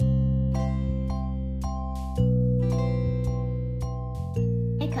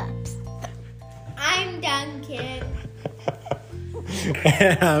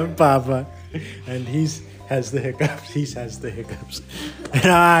And I'm Papa. And he has the hiccups. And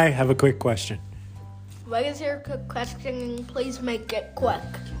I have a quick question. What is your quick question? Please make it quick.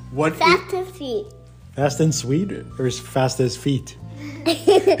 What Fast as feet. Fast and sweet or as fast as feet?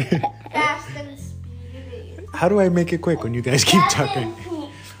 Fast and speedy. How do I make it quick when you guys keep talking?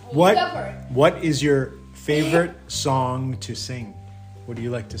 What is your favorite song to sing? What do you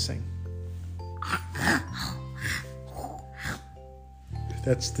like to sing?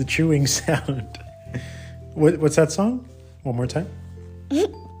 That's the chewing sound. What's that song? One more time.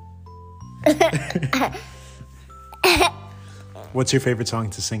 What's your favorite song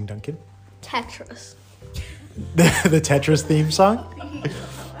to sing, Duncan? Tetris. The Tetris theme song?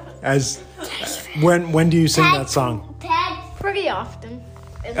 When do you sing that song? Pretty often.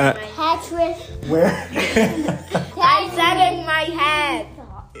 In Uh, my head. Tetris. Where? I said in my head.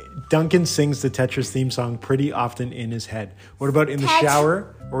 Duncan sings the Tetris theme song pretty often in his head. What about in the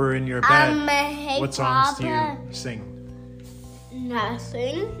shower or in your bed? Hey, What songs do you Papa. sing?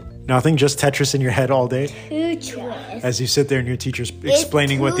 Nothing. Nothing, just Tetris in your head all day? Tetris. As you sit there and your teacher's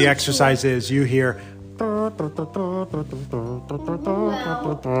explaining what the exercise is, you hear...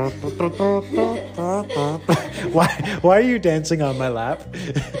 Why are you dancing on my lap?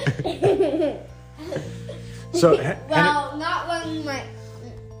 So,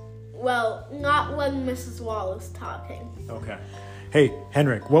 Not when Mrs. Wall is talking. okay. Hey,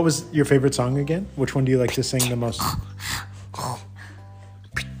 Henrik, what was your favorite song again? Which one do you like to sing the most?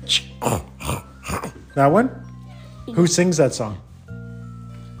 That one? Who sings that song?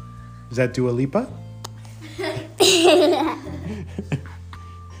 Is that Dua Lipa?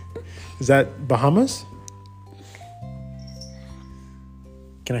 Is that Bahamas?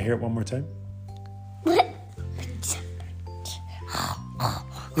 Can I hear it one more time?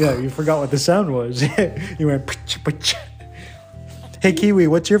 Yeah, you forgot what the sound was. You went... Hey, Kiwi,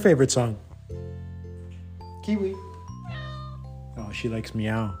 what's your favorite song? Kiwi. Oh, she likes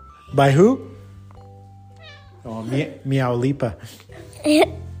Meow. By who? Oh, Meow Lipa.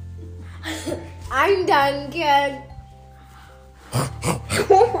 I'm Duncan.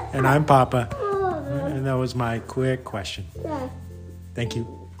 And I'm Papa. And that was my quick question. Thank you.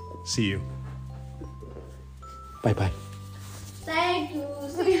 See you. Bye-bye. Thank you.